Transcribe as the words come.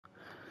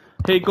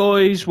Hey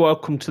guys,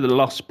 welcome to the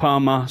Las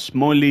Palmas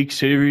My League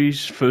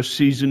series, first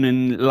season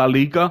in La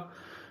Liga.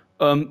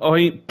 I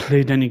ain't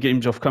played any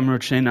games off camera,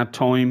 just ain't had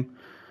time.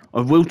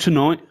 I will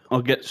tonight.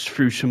 I'll get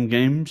through some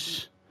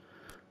games.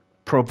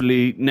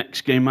 Probably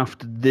next game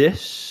after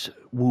this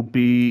will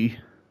be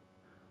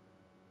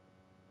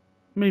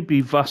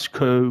maybe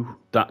Vasco,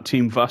 that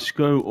team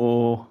Vasco,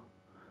 or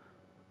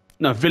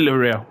no,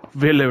 Villarreal.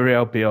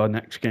 Villarreal be our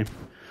next game.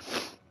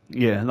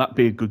 Yeah, that'd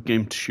be a good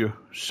game to show.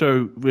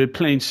 So we're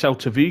playing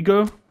Celta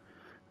Vigo,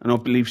 and I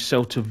believe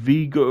Celta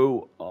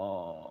Vigo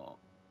are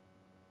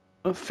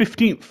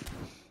 15th.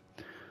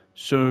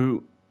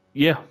 So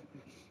yeah,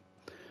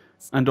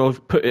 and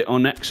I've put it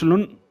on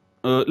excellent.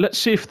 Let's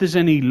see if there's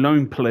any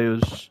loan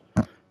players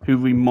who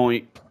we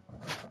might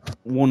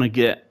want to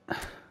get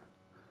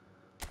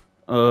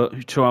to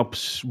help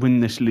us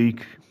win this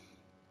league.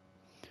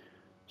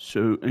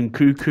 So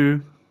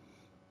Nkuku,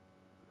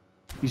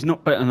 he's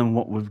not better than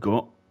what we've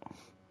got.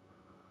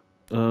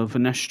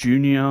 Vanessa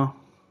Jr.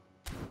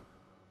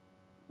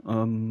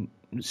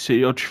 Let's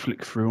see, I'll just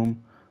flick through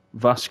them.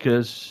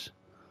 Vasquez,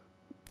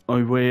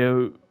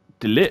 Oweo,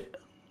 Delit.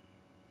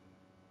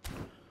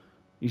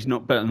 He's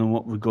not better than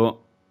what we got.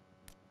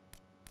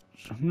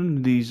 So none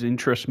of these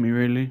interest me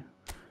really.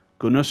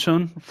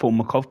 Gunnarsson,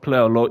 former Cov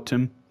player, I liked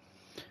him.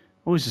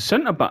 Oh, he's a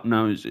centre back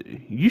now.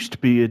 He used to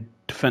be a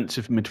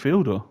defensive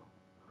midfielder.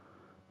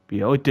 But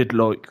yeah, I did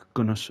like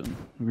Gunnarsson.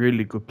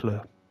 Really good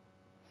player.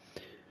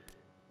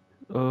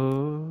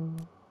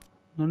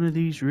 None of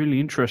these really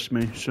interest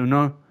me. So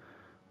no,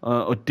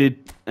 I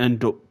did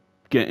end up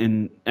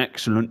getting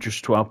excellent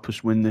just to help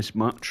us win this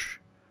match.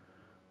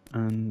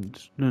 And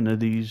none of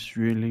these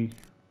really.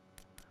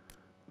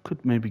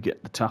 Could maybe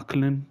get the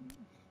tackling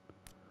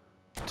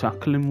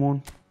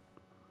one.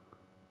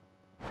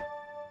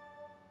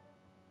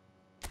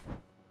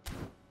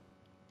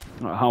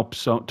 That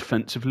helps out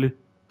defensively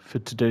for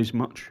today's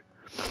match.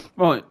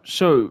 Right,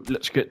 so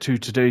let's get to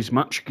today's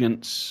match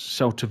against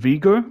Celta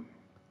Vigo.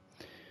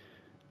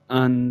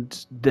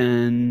 And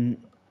then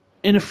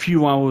in a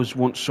few hours,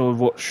 once I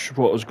watch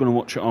what I was going to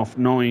watch at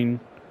 9:30,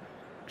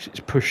 because it's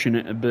pushing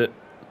it a bit,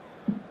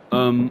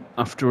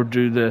 after I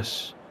do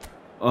this,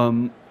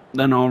 then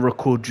I'll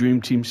record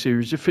Dream Team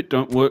series. If it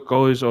don't work,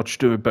 guys, I'll just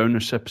do a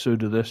bonus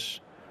episode of this.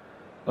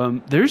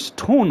 There is a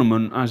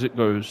tournament as it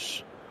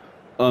goes,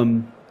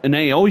 an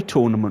AI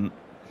tournament,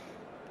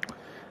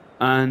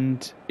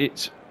 and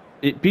it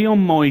be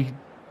on my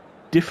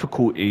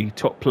difficulty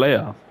top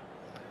player,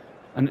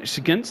 and it's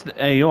against the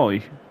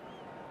AI.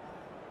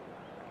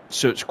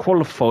 So it's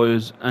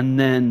qualifiers and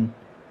then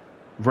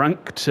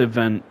ranked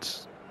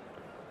event,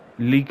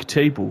 league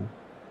table.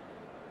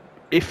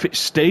 If it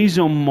stays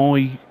on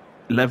my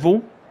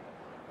level,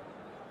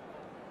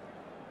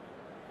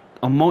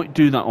 I might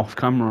do that off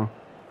camera.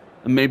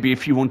 And maybe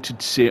if you wanted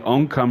to see it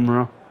on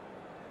camera,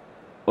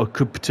 I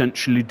could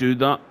potentially do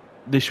that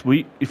this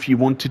week if you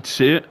wanted to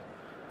see it.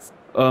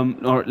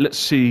 Alright, let's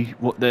see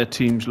what their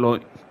team's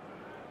like.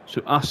 So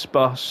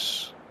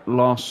Aspas,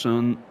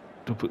 Larson,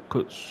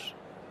 duplicates.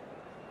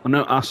 I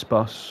know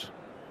Aspas.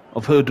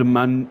 I've heard of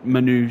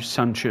Manu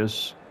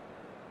Sanchez.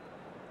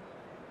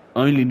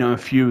 I only know a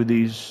few of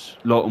these,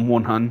 like on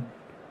one hand.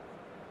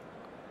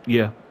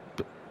 Yeah,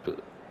 but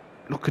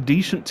look, a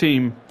decent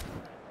team.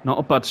 Not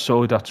a bad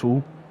side at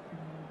all.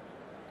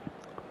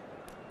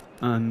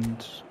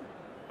 And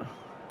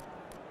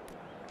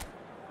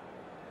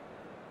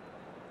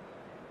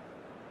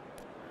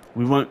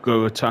we won't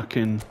go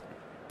attacking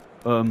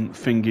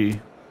thingy.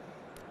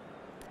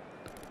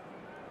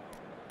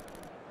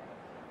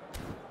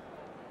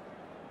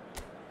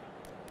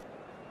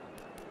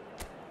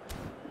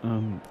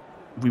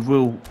 We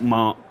will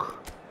mark.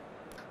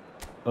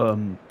 I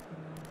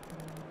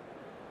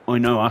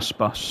know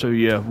Aspas, so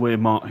yeah, we'll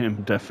mark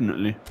him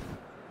definitely.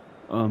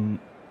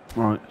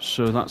 Right,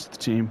 so that's the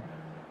team.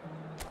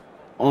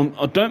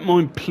 I don't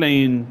mind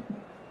playing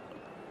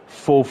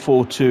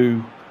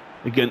 4-4-2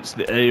 against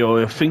the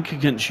AI. I think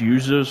against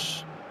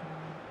users,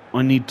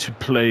 I need to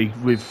play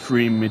with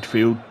 3 in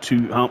midfield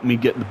to help me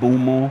get the ball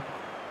more,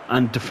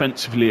 and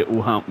defensively it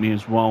will help me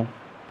as well.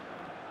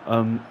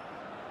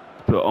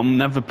 But I'm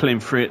never playing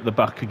 3 at the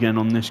back again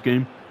on this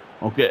game.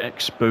 I'll get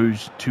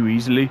exposed too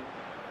easily.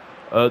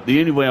 The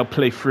only way I'll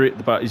play 3 at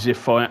the back is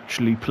if I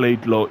actually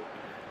played like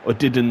I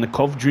did in the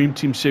Cov Dream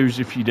Team series.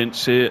 If you didn't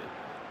see it,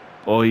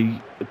 I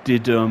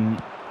did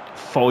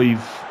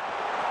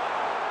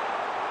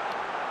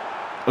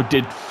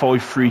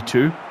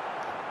 5-3-2,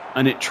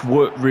 and it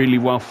worked really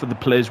well for the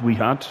players we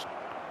had.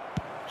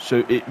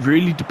 So it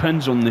really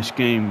depends on this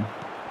game.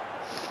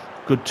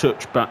 Good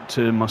touch back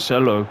to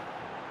Marcelo.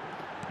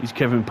 He's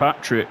Kevin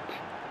Patrick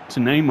to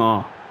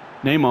Neymar.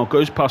 Neymar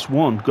goes past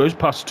 1, goes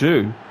past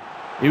 2.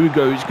 Here we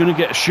go. He's going to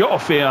get a shot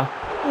off here.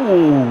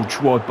 Oh,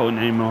 tried by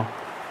Neymar.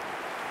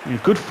 Yeah,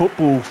 good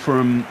football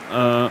from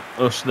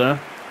us there,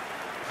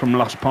 from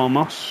Las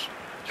Palmas.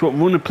 It's what we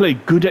want to play.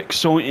 Good,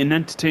 exciting,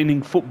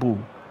 entertaining football.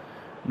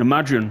 And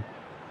imagine,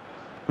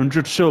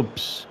 100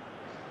 subs.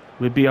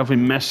 We'd be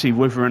having Messi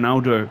with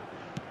Ronaldo.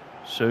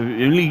 So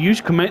only you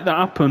can make that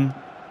happen.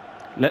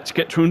 Let's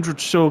get to 100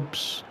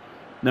 subs.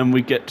 Then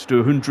we get to do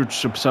a 100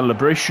 sub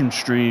celebration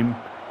stream.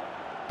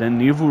 Then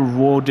the other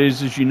reward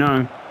is, as you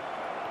know,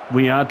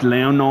 we add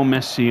Lionel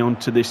Messi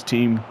onto this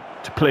team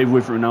to play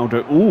with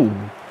Ronaldo. Ooh,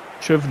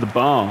 over the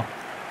bar.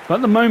 But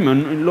at the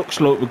moment, it looks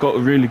like we've got a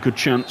really good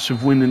chance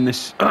of winning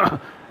this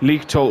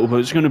league title, but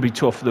it's going to be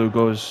tough though,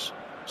 guys.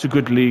 It's a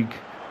good league.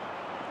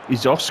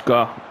 Is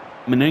Oscar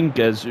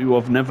Menendez, who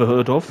I've never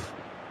heard of.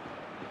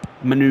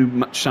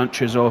 Manu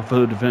Sanchez, I've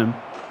heard of him.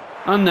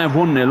 And they're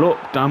 1-0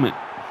 up, damn it.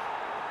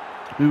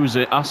 Who was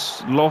it?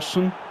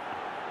 Lawson?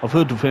 I've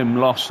heard of him,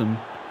 Lawson.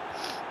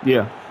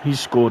 Yeah, he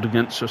scored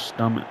against us,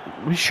 damn it.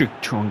 We should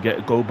try and get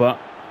a goal back.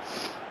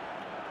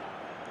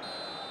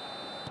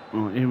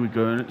 Right, here we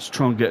go. Let's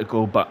try and get a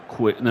goal back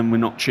quick. And then we're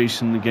not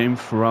chasing the game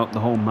throughout the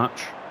whole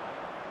match.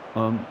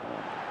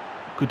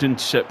 Good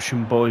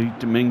interception by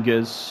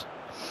Dominguez.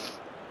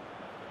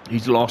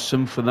 He's lost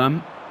some for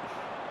them.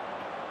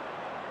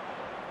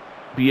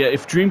 But yeah,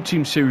 if Dream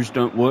Team series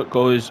don't work,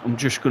 guys, I'm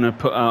just going to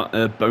put out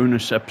a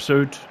bonus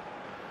episode.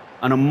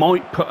 And I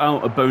might put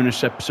out a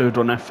bonus episode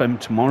on FM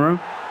tomorrow.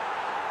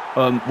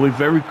 We're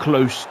very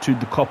close to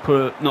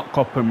the not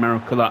Copa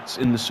America, that's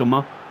in the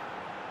summer.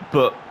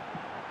 But,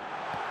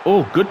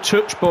 oh, good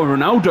touch by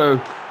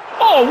Ronaldo.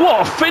 Oh,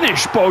 what a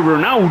finish by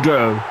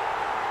Ronaldo.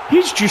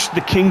 He's just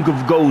the king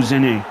of goals,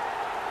 isn't he?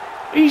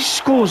 He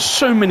scores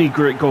so many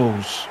great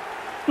goals.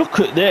 Look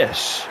at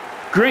this.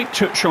 Great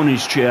touch on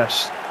his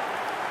chest.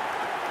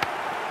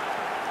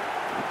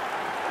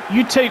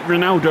 You take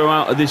Ronaldo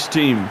out of this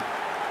team.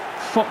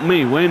 Fuck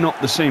me, we're not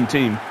the same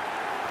team.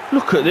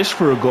 Look at this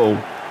for a goal.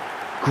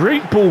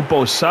 Great ball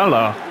by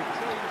Salah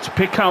to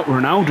pick out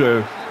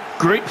Ronaldo.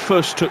 Great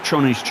first touch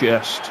on his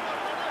chest.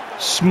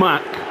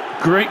 Smack.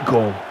 Great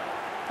goal.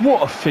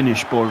 What a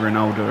finish by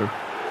Ronaldo.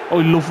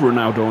 I love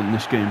Ronaldo in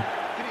this game.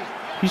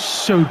 He's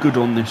so good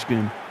on this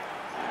game.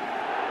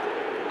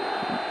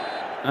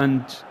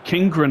 And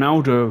King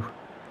Ronaldo,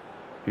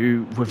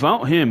 who,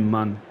 without him,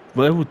 man,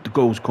 where would the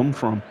goals come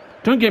from?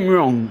 Don't get me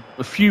wrong,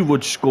 a few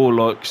would score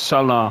like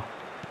Salah,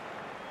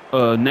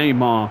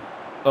 Neymar,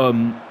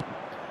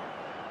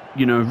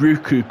 you know,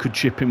 Ruku could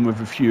chip in with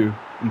a few,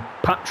 and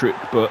Patrick,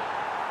 but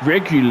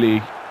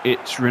regularly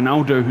it's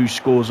Ronaldo who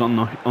scores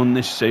on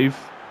this save.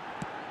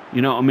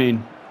 You know what I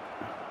mean?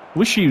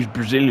 Wish he was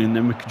Brazilian,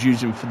 then we could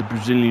use him for the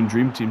Brazilian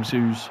Dream Team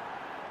series.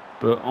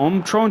 But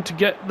I'm trying to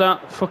get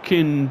that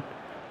fucking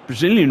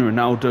Brazilian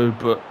Ronaldo,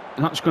 but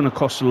that's going to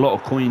cost a lot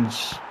of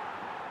coins.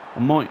 I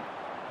might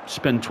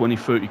spend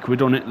 20-30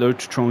 quid on it though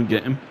to try and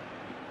get him.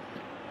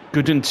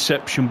 Good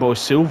interception by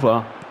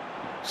Silva.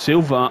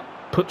 Silva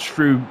puts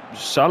through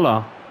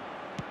Salah,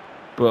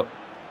 but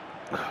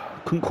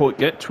couldn't quite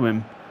get to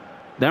him.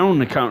 They're on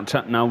the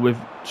counter-attack now with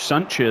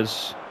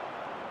Sanchez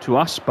to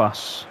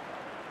Aspas.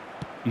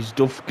 He's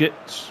Duff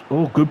gets.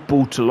 Oh, good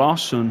ball to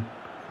Larson.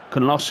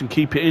 Can Larson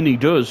keep it in? He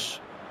does.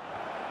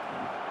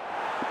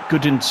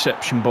 Good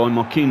interception by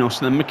Marquinhos.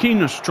 Then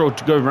Marquinhos tried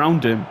to go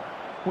around him.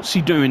 What's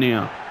he doing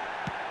here?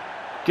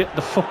 Get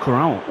the fucker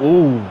out.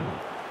 Oh,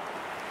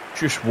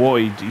 just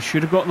wide. He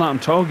should have got that on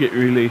target,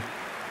 really.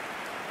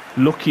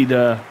 Lucky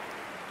there.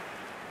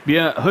 But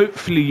yeah,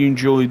 hopefully you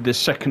enjoyed the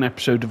second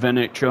episode of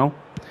NHL.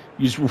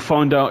 You will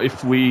find out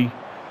if we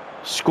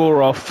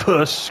score our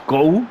first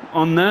goal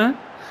on there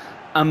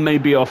and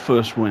maybe our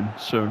first win.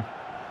 So,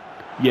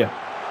 yeah.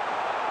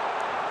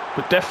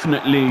 But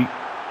definitely...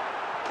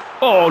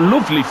 Oh,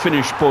 lovely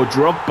finish by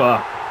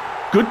Drogba.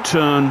 Good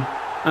turn,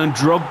 and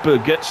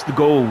Drogba gets the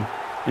goal.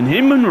 And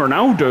him and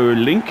Ronaldo are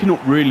linking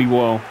up really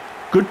well.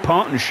 Good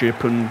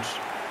partnership, and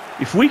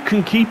if we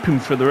can keep him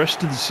for the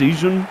rest of the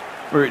season,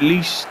 or at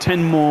least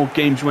 10 more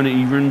games when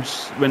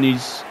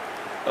his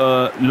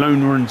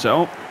loan runs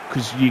out,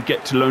 because you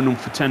get to loan him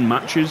for 10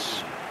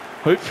 matches.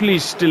 Hopefully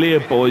he's still here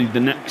by the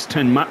next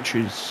 10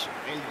 matches.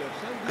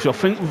 Because I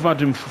think we've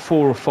had him for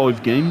 4 or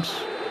 5 games.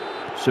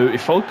 So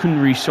if I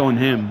can re-sign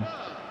him,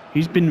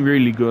 he's been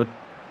really good.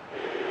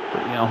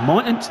 But yeah, I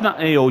might enter that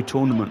AI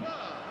tournament.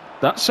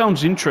 That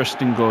sounds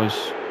interesting, guys.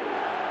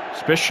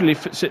 Especially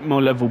if it's at my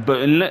level.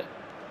 But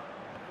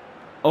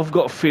I've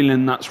got a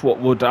feeling that's what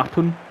would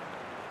happen.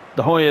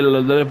 The higher the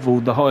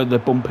level, the higher they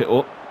bump it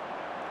up.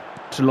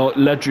 To like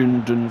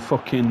legend and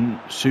fucking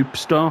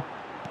superstar.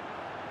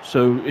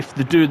 So if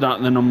they do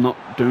that, then I'm not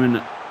doing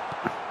it.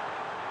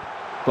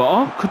 But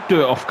I could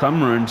do it off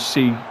camera and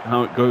see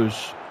how it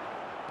goes.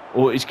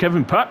 Or is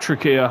Kevin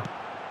Patrick here?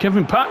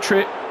 Kevin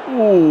Patrick.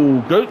 Oh,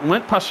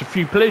 went past a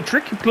few players.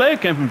 Tricky player,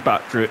 Kevin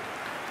Patrick.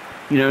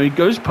 You know, he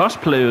goes past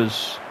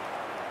players.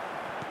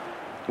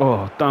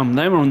 Oh, damn,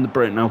 they're on the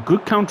break now.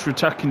 Good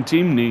counter-attacking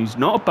team, these.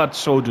 Not a bad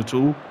side at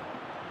all.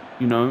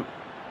 You know,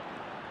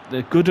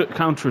 they're good at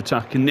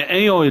counter-attacking. The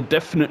AI are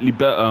definitely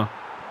better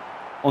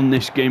on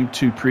this game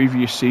to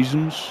previous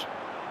seasons.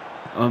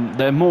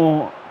 They're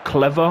more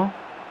clever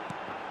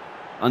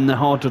and they're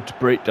harder to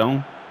break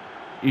down.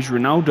 Here's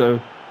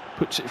Ronaldo.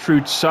 Puts it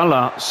through to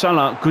Salah.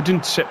 Salah, good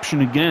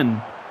interception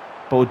again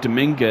by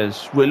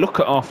Dominguez. We'll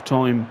look at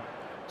half-time,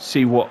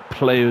 see what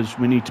players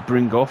we need to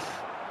bring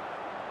off.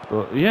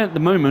 But yeah, at the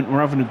moment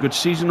we're having a good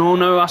season. Oh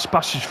no, that's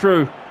passes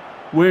through.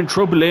 We're in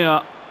trouble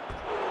here.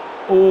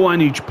 Oh, I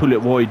need to pull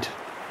it wide.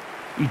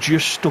 He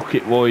just stuck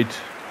it wide.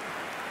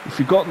 If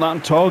he got that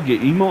on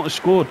target, he might have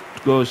scored,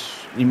 guys.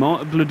 He might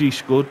have bloody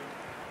scored.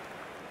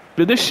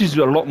 But this is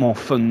a lot more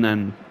fun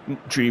than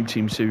Dream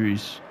Team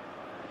Series.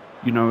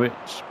 You know,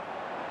 it's...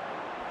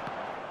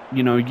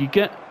 You know, you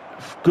get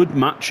good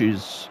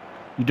matches.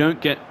 You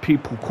don't get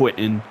people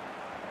quitting.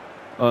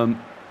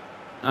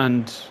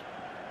 And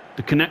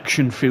the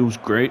connection feels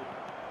great.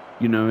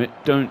 You know, it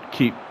don't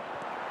keep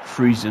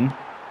freezing.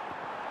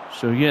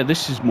 So yeah,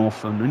 this is more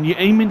fun. And you're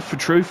aiming for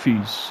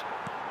trophies.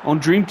 On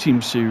Dream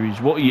Team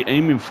Series, what are you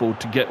aiming for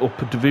to get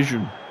up a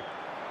division?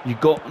 You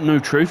got no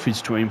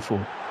trophies to aim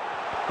for.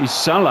 Is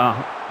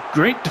Salah.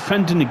 Great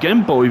defending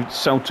again by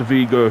Celta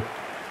Vigo.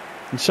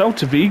 And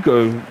Celta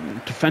Vigo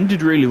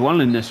defended really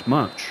well in this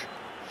match.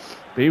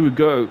 But here we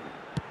go.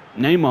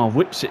 Neymar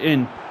whips it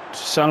in to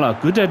Salah.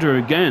 Good header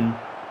again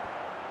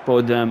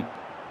by them.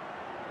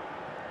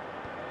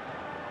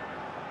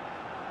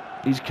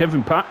 He's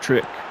Kevin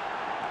Patrick.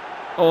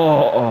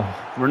 Oh,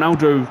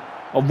 Ronaldo.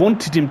 I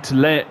wanted him to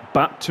lay it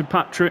back to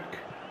Patrick,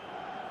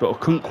 but I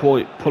couldn't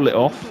quite pull it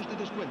off.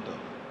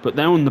 But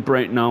they're on the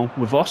break now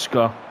with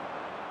Oscar.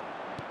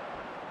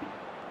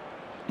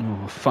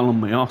 Oh, I fell on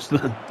my arse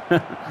then.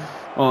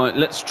 Alright,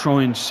 let's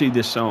try and see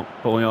this out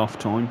by half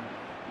time.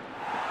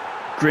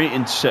 Great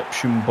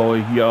interception by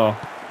Yar,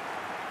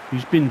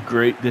 who's been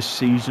great this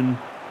season.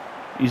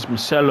 He's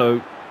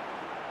Marcelo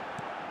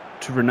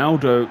to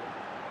Ronaldo.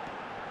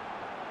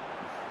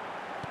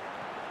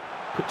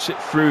 Puts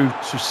it through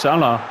to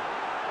Salah.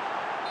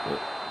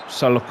 But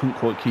Salah couldn't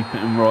quite keep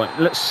it in right.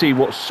 Let's see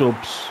what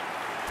subs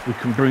we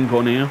can bring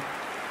on here.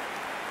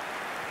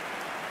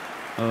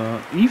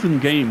 Even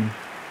game.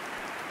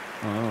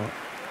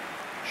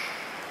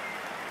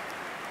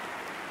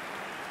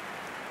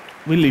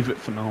 We'll leave it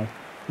for now.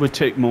 We'll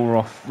take more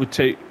off. We'll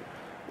take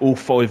all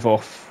 5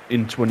 off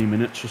in 20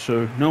 minutes or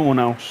so. No one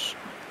else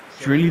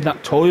is really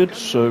that tired,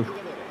 so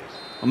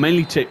I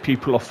mainly take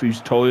people off who's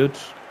tired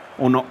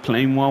or not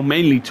playing well.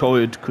 Mainly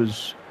tired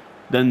because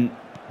then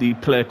the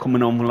player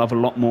coming on will have a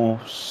lot more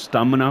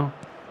stamina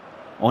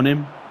on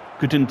him.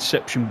 Good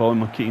interception by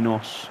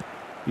Marquinhos.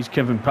 He's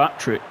Kevin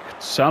Patrick.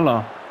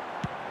 Salah.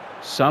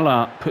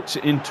 Salah puts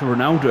it into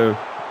Ronaldo.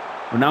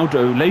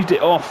 Ronaldo laid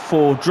it off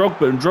for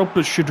Drogba, and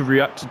Drogba should have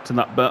reacted to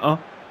that better.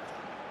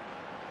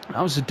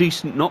 That was a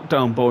decent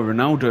knockdown by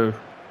Ronaldo.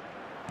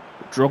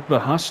 But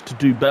Drogba has to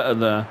do better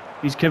there.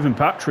 He's Kevin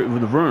Patrick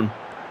with a run.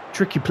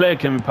 Tricky player,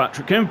 Kevin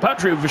Patrick. Kevin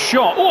Patrick with a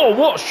shot. Oh,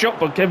 what a shot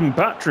by Kevin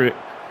Patrick.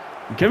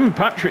 And Kevin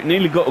Patrick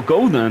nearly got a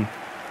goal then.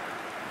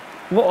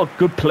 What a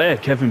good player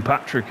Kevin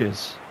Patrick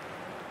is.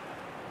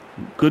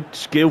 Good,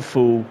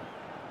 skillful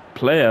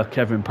player,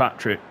 Kevin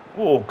Patrick.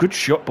 Oh, good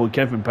shot by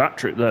Kevin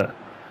Patrick there.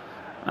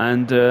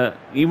 And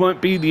he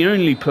won't be the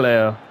only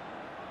player,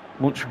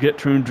 once we get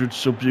 200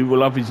 subs, who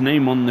will have his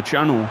name on the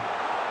channel.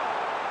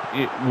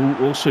 It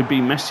will also be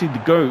Messi the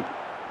GOAT.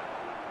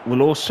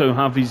 Will also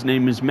have his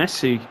name as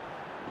Messi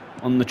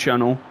on the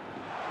channel.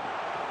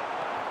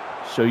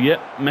 So, yeah,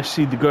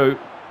 Messi the GOAT.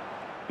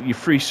 You're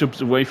 3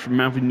 subs away from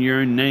having your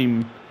own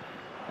name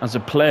as a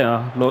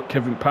player, like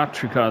Kevin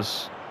Patrick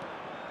has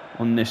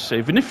on this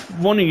save. And if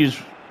one of you,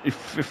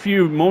 if a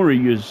few more of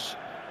you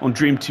on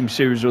Dream Team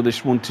Series or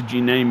this wanted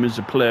your name as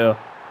a player,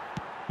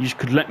 you just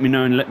could let me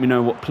know and let me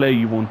know what player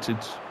you wanted.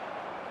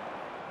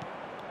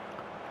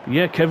 But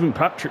yeah, Kevin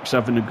Patrick's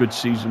having a good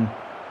season.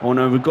 Oh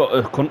no, we've got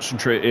to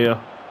concentrate here.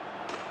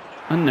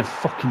 And they've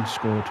fucking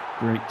scored.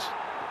 Great.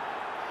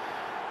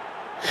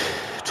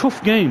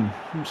 Tough game.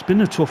 It's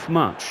been a tough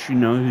match, you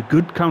know, a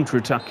good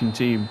counter-attacking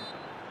team.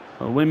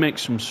 We'll make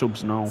some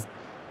subs now.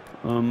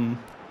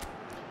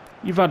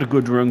 You've had a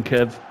good run,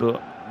 Kev,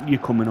 but you're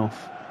coming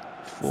off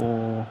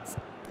for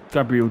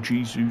Gabriel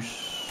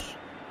Jesus.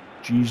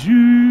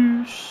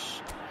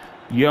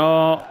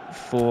 Yeah,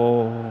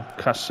 for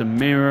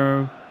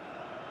Casemiro.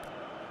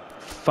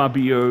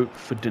 Fabio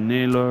for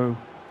Danilo.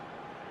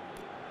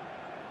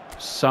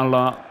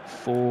 Salah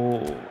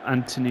for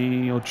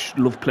Anthony. I just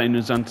love playing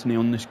as Anthony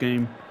on this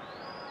game.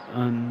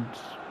 And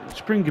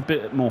let's bring a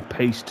bit more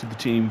pace to the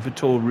team.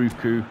 Vitor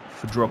Ruku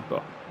for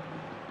Drogba.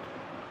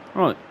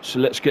 Right, so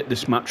let's get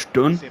this match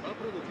done.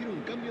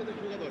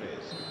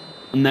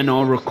 And then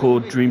I'll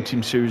record Dream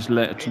Team Series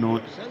later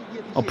tonight.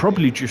 I'll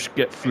probably just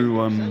get through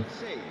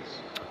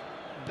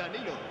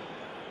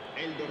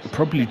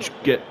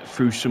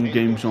some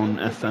games on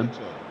FM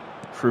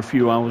for a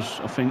few hours,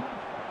 I think.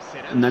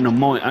 And then I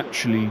might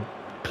actually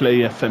play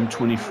FM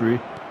 23.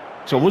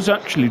 So I was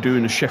actually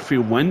doing a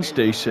Sheffield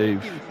Wednesday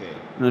save.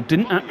 And I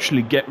didn't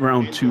actually get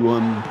round to,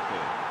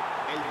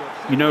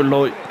 you know,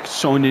 like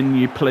signing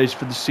your players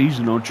for the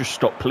season. I just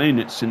stopped playing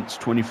it since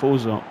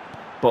 24's up.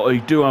 But I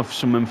do have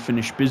some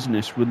unfinished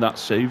business with that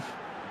save.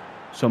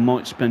 So I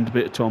might spend a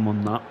bit of time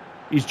on that.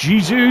 Is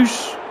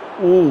Jesus?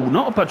 Oh,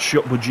 not a bad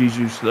shot by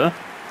Jesus there.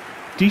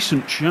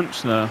 Decent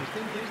chance there.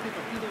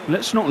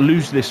 Let's not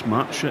lose this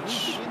match.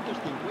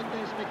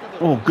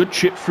 Oh, good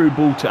chip through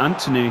ball to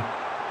Anthony.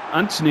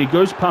 Anthony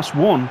goes past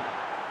one.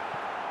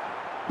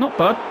 Not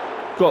bad.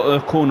 Got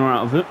a corner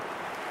out of it.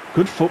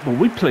 Good football.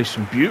 We play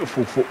some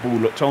beautiful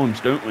football at times,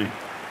 don't we?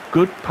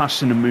 Good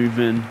passing and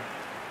moving.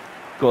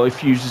 God,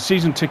 if you was a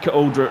season ticket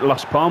holder at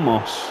Las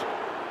Palmas,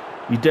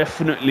 you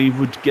definitely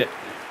would get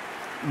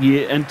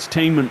your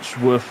entertainment's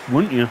worth,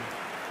 wouldn't you?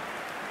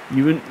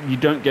 You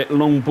don't get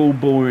long ball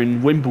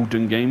boring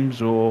Wimbledon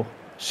games or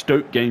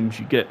Stoke games.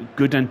 You get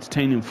good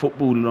entertaining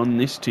football on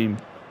this team.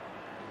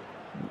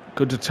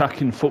 Good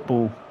attacking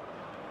football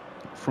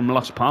from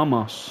Las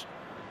Palmas.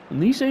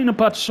 And these ain't a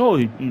bad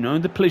side, you know.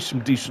 They play some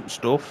decent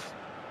stuff.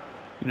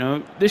 You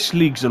know, this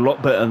league's a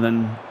lot better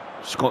than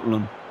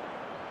Scotland.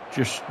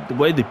 Just the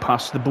way they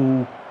pass the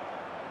ball,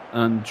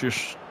 and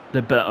just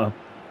they're better.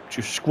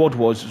 Just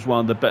squad-wise as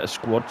well, they're better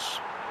squads.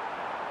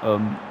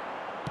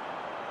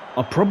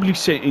 I'll probably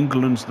say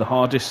England's the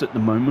hardest at the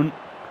moment,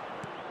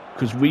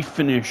 because we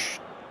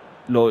finished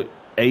like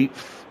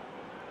 8th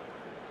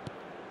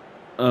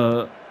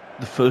the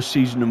first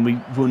season, and we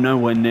were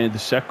nowhere near the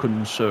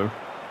second. So,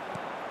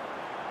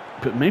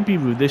 but maybe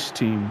with this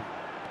team,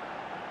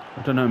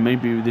 I don't know.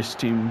 Maybe with this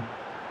team,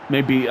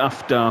 maybe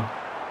after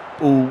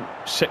all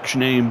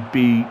Section A and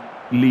B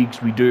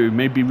leagues we do,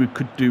 maybe we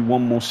could do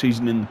one more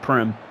season in the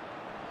Prem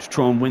to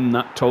try and win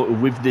that title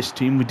with this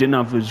team. We didn't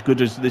have as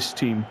good as this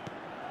team.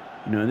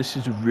 You know, this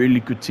is a really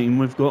good team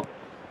we've got.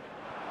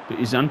 But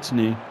is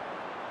Anthony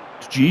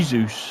to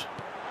Jesus?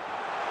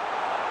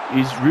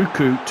 Is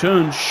Ruku,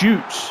 turns,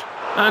 shoots,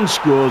 and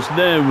scores.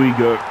 There we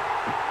go.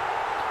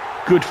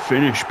 Good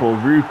finish by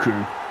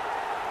Ruku.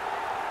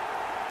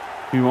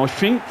 You know, I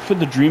think for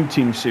the Dream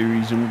Team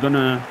series, I'm going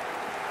to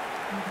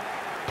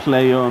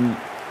play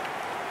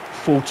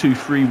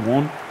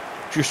 4-2-3-1.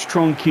 Just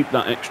try and keep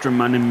that extra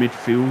man in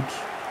midfield.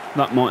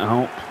 That might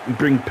help and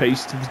bring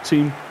pace to the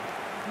team.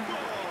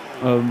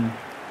 I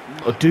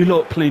do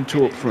like playing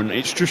two up front.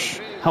 It's just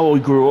how I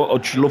grew up. I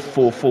just love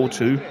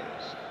 4-4-2.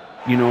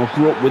 You know, I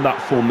grew up with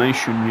that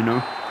formation, you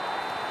know.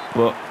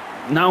 But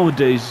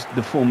nowadays,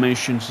 the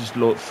formations is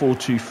like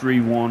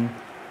 4-2-3-1,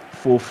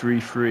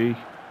 4-3-3.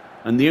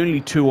 And the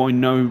only two I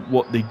know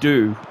what they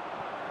do,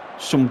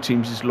 some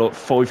teams is like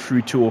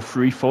 5-3-2 or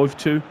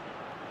 3-5-2.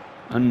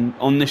 And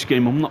on this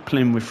game, I'm not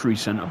playing with 3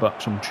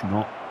 centre-backs, I'm just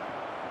not.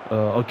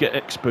 I'll get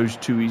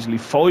exposed too easily.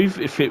 5,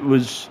 if it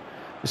was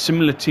a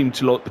similar team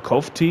to like the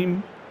Cov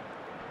team,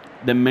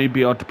 then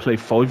maybe I'd play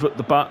 5 at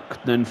the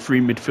back, then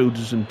 3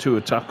 midfielders and 2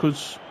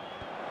 attackers,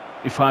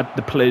 if I had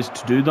the players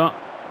to do that.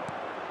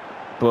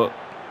 But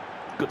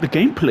the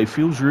gameplay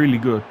feels really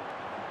good.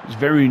 It's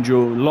very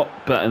enjoyable, a lot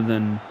better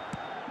than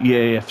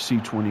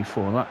EAFC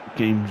 24. That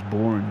game's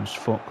boring as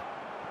fuck.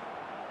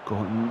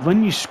 God,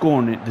 when you score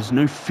on it, there's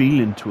no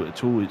feeling to it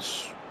at all.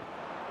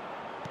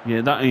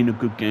 Yeah, that ain't a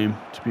good game,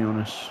 to be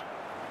honest.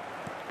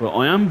 But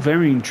I am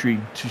very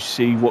intrigued to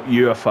see what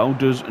UFL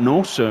does, and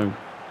also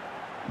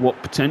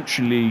what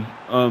potentially,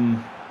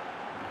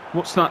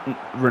 what's that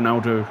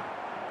Ronaldo?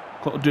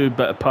 Got to do a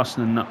better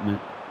passing than that, mate.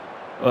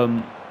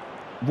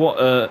 What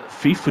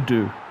FIFA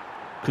do?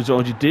 Because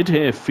I did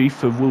hear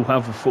FIFA will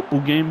have a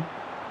football game.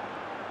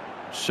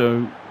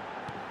 So,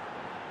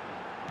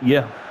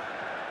 yeah.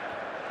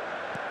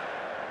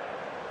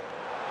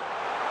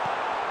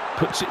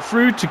 Puts it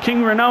through to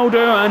King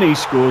Ronaldo, and he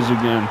scores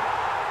again.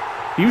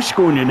 He was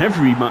scoring in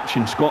every match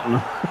in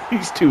Scotland.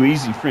 It's too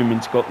easy for him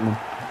in Scotland.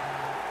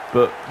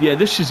 But yeah,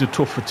 this is a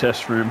tougher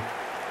test for him.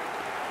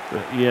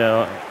 But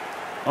yeah,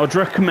 I'd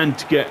recommend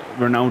to get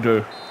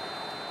Ronaldo.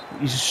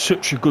 He's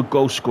such a good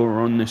goal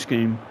scorer on this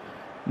game.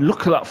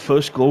 Look at that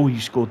first goal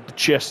he scored, the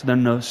chest,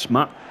 then the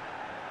smack.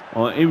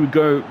 Alright, here we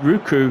go.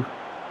 Ruku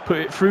put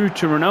it through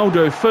to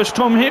Ronaldo. First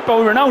time hit by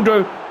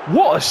Ronaldo.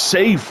 What a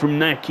save from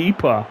their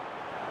keeper.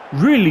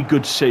 Really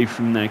good save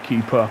from their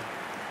keeper.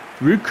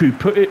 Ruku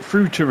put it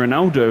through to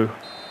Ronaldo.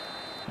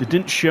 They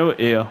didn't show it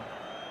here.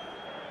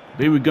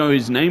 Here we go,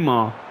 is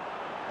Neymar.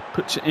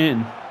 Puts it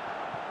in.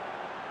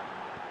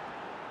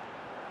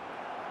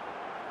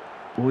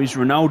 Oh, he's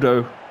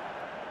Ronaldo.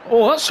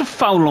 Oh, that's a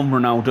foul on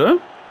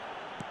Ronaldo.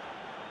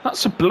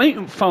 That's a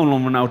blatant foul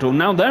on Ronaldo.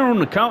 Now they're on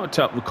the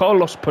counter-attack with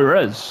Carlos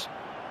Perez.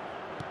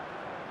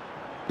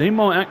 They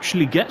might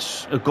actually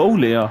get a goal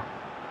here.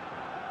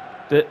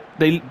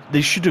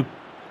 They should have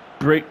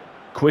break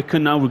quicker.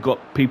 Now we've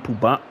got people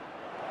back.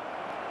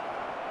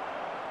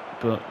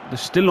 But they're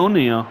still on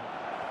here.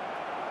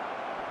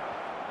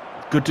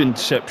 Good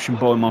interception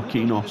by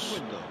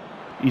Marquinhos.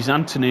 He's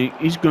Anthony.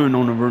 He's going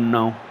on a run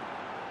now.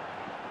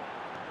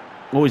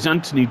 Oh, he's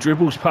Anthony.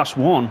 Dribbles past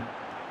one.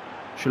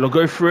 Shall I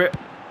go for it?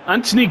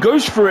 Anthony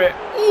goes for it.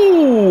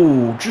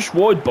 Ooh, just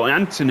wide by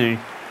Anthony.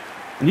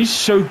 And he's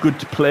so good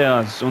to play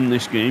as on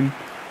this game.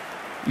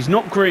 He's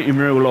not great in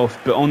real life,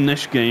 but on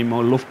this game,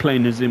 I love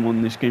playing as him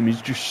on this game.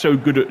 He's just so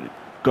good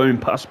at going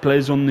past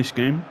players on this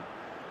game.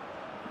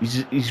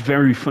 He's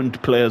very fun to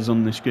play as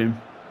on this game.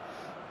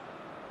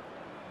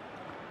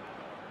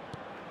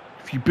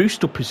 If you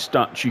boost up his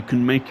stats, you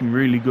can make him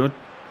really good.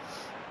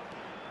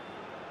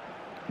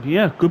 But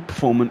yeah, good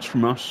performance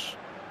from us.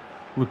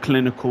 We're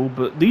clinical,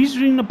 but these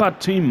ain't a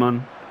bad team,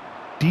 man.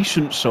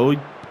 Decent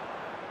side.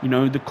 You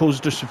know, they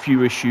caused us a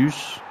few issues.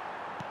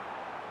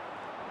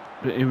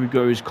 But here we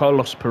go, is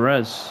Carlos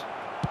Perez.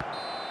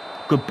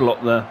 Good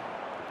block there.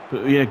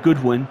 But yeah,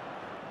 good win.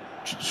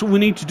 So we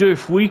need to do,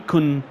 if we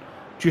can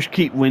just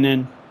keep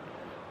winning,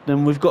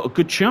 then we've got a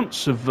good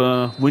chance of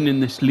winning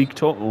this league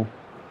title.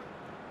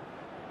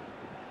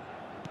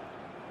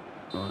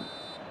 Right.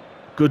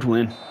 Good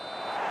win.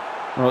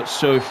 Right,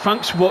 so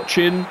thanks for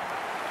watching.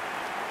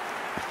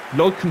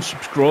 Like and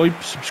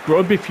subscribe.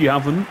 Subscribe if you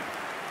haven't.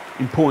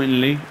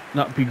 Importantly,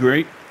 that'd be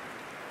great.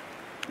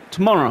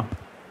 Tomorrow,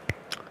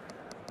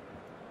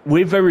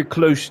 we're very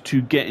close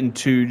to getting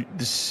to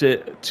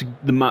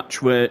the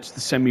match where it's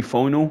the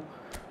semi-final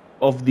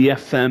of the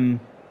FM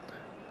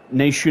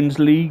Nations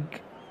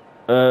League,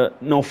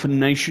 Northern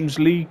Nations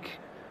League,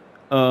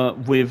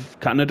 with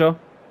Canada.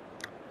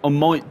 I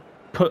might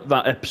put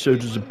that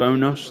episode as a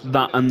bonus,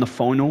 that and the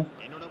final.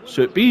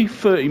 So it'd be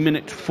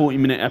 30-minute to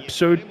 40-minute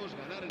episode,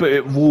 but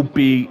it will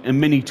be a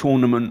mini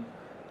tournament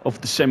of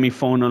the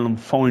semi-final and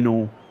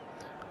final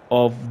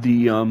of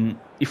the,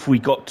 if we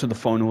got to the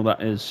final,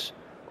 that is,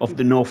 of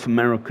the North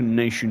American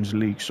Nations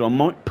League. So I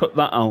might put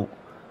that out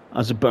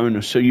as a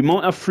bonus. So you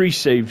might have 3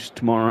 saves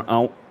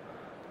tomorrow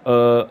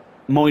out.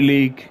 My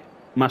league,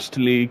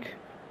 Master League,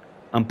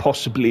 and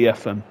possibly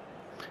FM.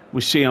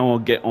 We'll see how I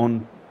get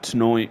on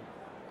tonight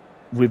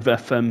with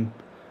FM.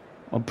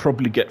 I'll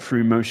probably get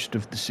through most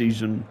of the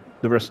season,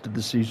 the rest of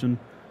the season,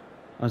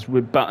 as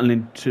we're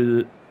battling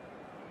to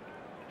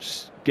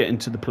get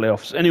into the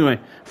playoffs. Anyway,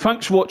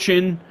 thanks for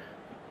watching.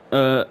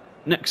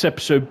 Next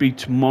episode be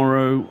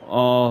tomorrow.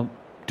 I'll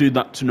do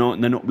that tonight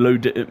and then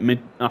upload it at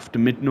after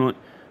midnight.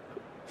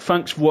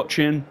 Thanks for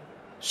watching.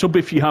 Sub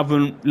if you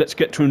haven't. Let's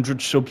get to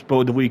 100 subs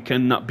by the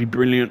weekend. That'd be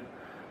brilliant.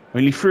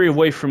 Only 3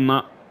 away from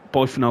that.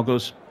 Bye for now,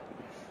 guys.